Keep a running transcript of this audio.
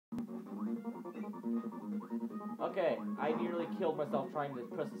Okay, I nearly killed myself trying to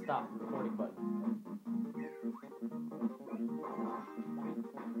press the stop recording button.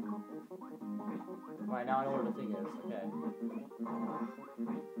 Alright, now I know where the thing is. Okay.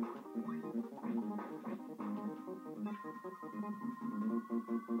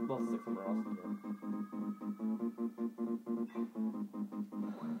 Let's stick somewhere else here.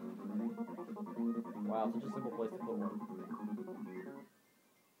 Wow, such a simple place to put one.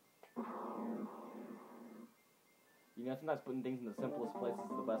 You know, sometimes putting things in the simplest places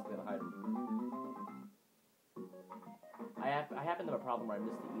is the best way to hide them. I happen to have a problem where I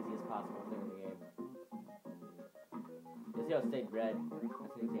missed the easiest possible thing in the game. You see how it stayed red?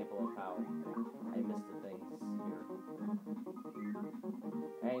 That's an example of how I missed the things here.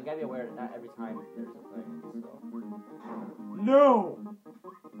 And you gotta be aware that not every time there's a thing, so... No!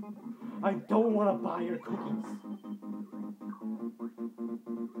 I don't want to buy your cookies!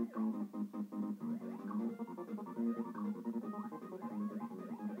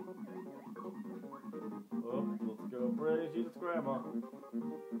 Oh, let's go praise Jesus Grandma.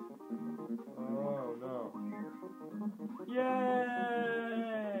 Oh, no. Yay!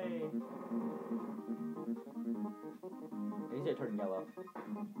 And you said it turned yellow.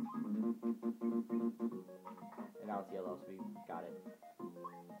 And now it's yellow, so we got it.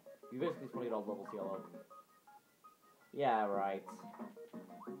 You basically just want to get all levels yellow. Yeah, right.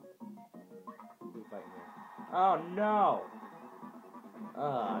 Who's fighting here? Oh, no!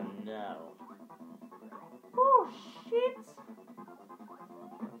 Oh, no. Oh, shit!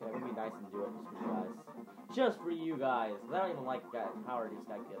 Okay, I'm gonna be nice and do it just for you guys. Just for you guys. I don't even like that power this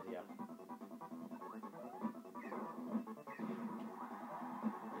guy gives you.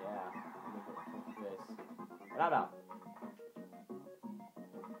 Yeah. Look at funky face. And I'm out.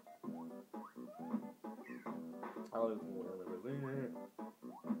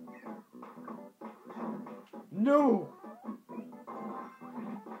 No!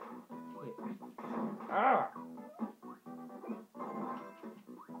 Ah!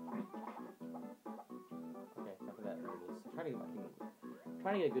 Okay, after that, there it is. I'm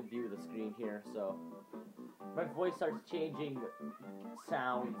trying to get a good view of the screen here, so my voice starts changing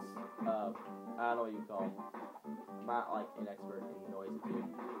sounds of, I don't know what you call them. I'm not like an expert in noise dude.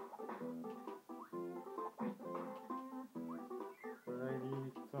 But I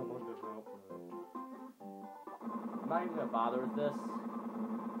need someone to help me. I'm not even gonna bother with this.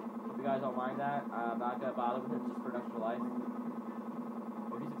 If you guys don't mind that, I'm not gonna bother with it just for extra life.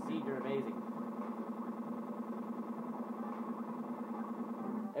 If you succeed, you're amazing.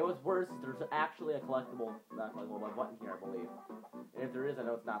 And what's worse is there's actually a collectible, not collectible, but button here, I believe. And if there is, I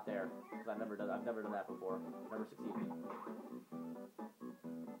know it's not there, because I've never done that before. Never succeeded.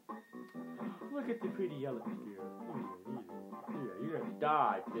 Look at the pretty elephant here. Here, you're gonna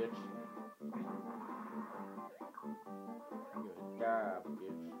die, bitch. You're gonna die,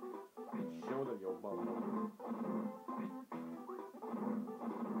 bitch. Show them your bum.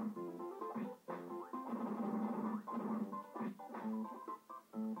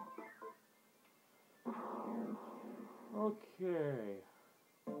 Okay.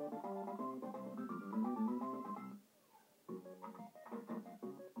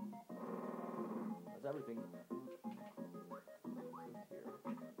 That's everything. Here.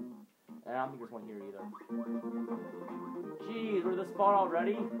 And I don't think there's one here either. Jeez, we're this far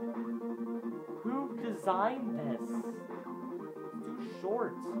already? Who designed this? It's too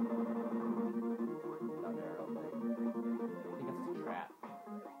short. Not there, I don't think. I think it's a trap.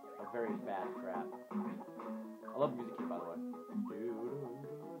 A very bad trap. I love music here, by the way.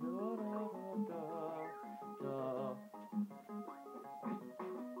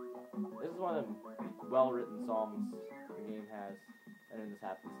 This is one of the well-written songs the game has, and then this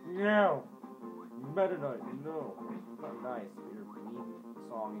happens. No! Meta Knight, no. Not nice. Your mean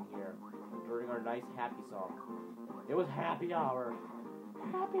song in here. During our nice happy song. It was happy hour.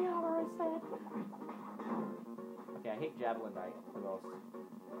 Happy hour, I said. Okay, I hate Javelin Knight the most.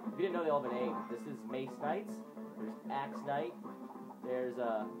 If you didn't know, they all have an A. This is Mace Knights. There's Axe Knight. There's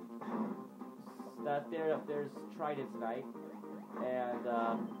there's Trident Knight. And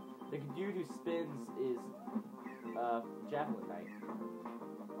the dude who spins is Javelin Knight.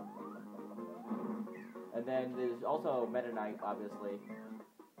 And then there's also Meta Knight, obviously.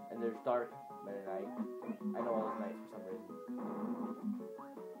 And there's Dark Meta Knight. I know all those knights for some reason.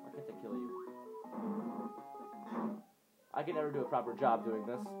 Why can't they kill you? I can never do a proper job doing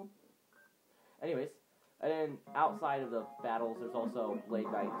this. Anyways, and then outside of the battles, there's also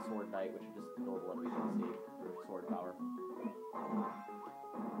Blade Knight and Sword Knight, which are just normal enemies you can see for sword power.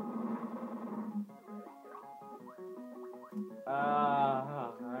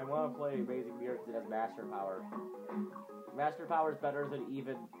 I want to play amazing mirror because it has master power. Master power is better than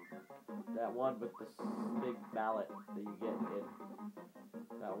even that one with the big mallet that you get in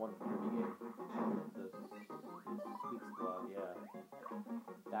that one Kirby game. The Squeak Squad, yeah.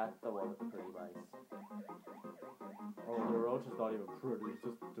 That's the one with the pretty mice. Oh, the roach is not even pretty, it's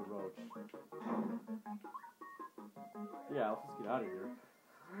just the roach. Yeah, let's just get out of here.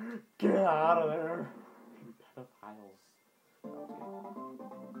 Get out of there! You pedophiles.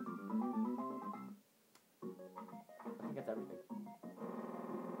 I think that's everything.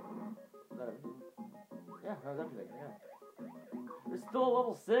 Is that everything? Yeah, that was everything, yeah. There's still a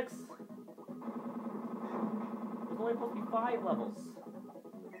level 6? There's only supposed to be 5 levels.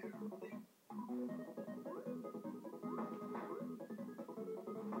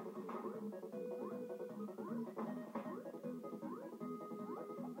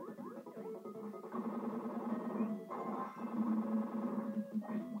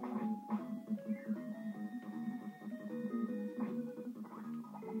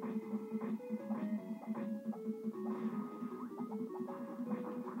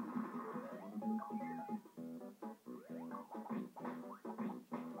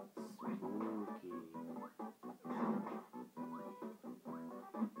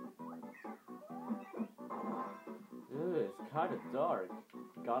 It's kind of dark.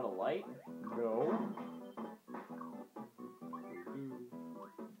 Got a light? No. Jeez,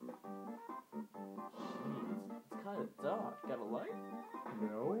 it's kind of dark. Got a light?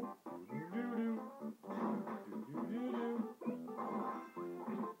 No.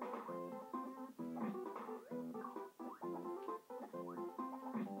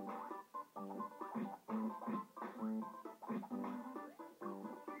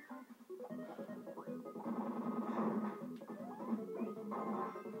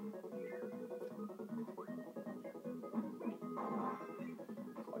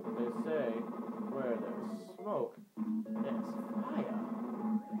 They say, where there's smoke, there's fire.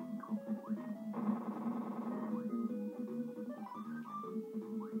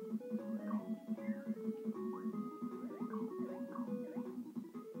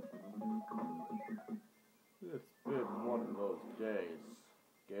 It's been one of those days.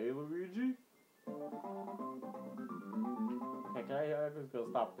 Gay, Luigi? Okay, I'm just gonna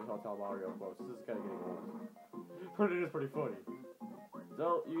stop the Hotel Mario quotes. This is kinda getting old. But it is pretty funny.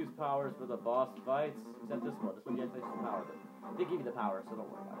 Don't use powers for the boss fights, except this one. This one you have to use the power, but they give you the power, so don't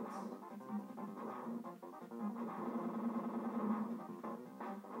worry about it.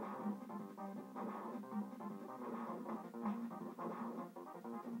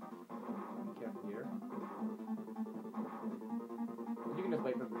 Be careful here. You can just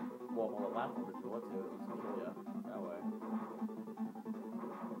wait for the wall on the platform if you want to. Just control ya that way.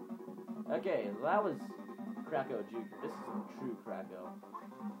 Okay, so that was Kracko Jr. This is true Kracko.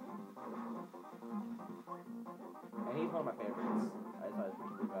 And he's one of my favorites. I thought he was a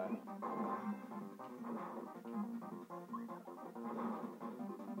pretty cool guy.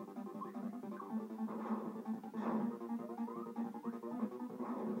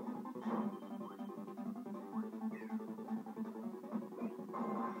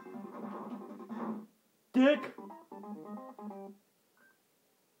 Dick!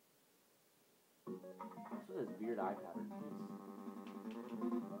 What's with this weird eye pattern?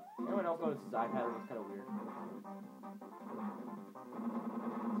 Jeez. Anyone else notice his eye pattern is kind of weird?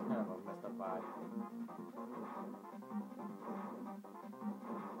 It's kind of a messed up eye.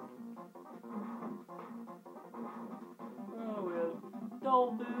 Oh, we have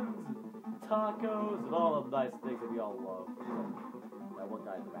dolphins, tacos, and all the nice things that we all love. That one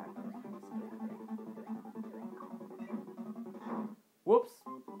guy in the background. Whoops!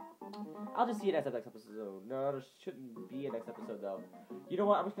 I'll just see you next episode. No, there shouldn't be a next episode though. You know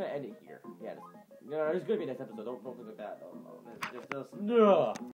what? I'm just gonna end it here. Yeah, no, there's gonna be a next episode. Don't think like that. No.